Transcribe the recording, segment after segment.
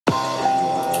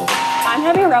I'm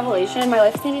having a revelation. My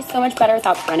life's gonna be so much better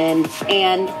without Brennan,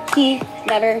 and he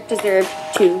never deserved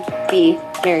to be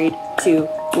married to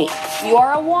me. You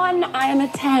are a 1, I am a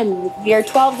 10. We are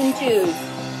 12s and 2s.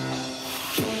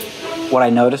 What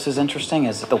I notice is interesting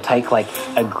is they'll take like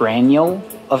a granule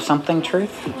of something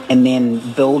truth and then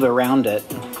build around it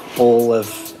all of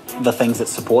the things that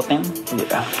support them.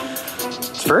 Yeah.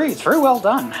 It's very well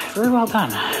done. Very well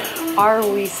done. Are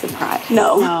we surprised?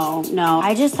 No.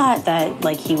 I just thought that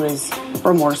like he was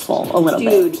remorseful a little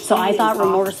bit. So I thought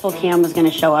remorseful Cam was going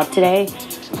to show up today.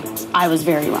 I was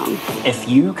very wrong. If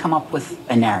you come up with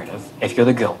a narrative, if you're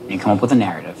the girl, you come up with a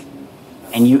narrative,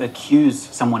 and you accuse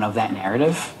someone of that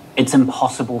narrative, it's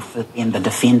impossible for the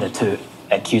defender to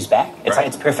accuse back. It's like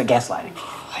it's perfect gaslighting.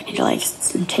 I need to like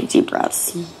take deep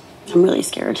breaths. I'm really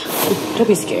scared. Don't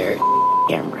be scared.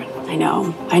 Cameron. I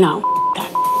know.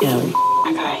 That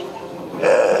guy.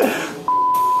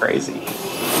 Crazy.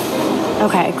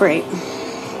 Okay, great.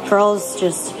 Girls,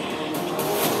 just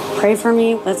pray for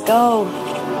me. Let's go.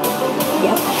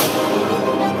 Yep.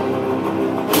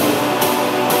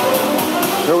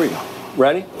 Here we go.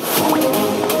 Ready?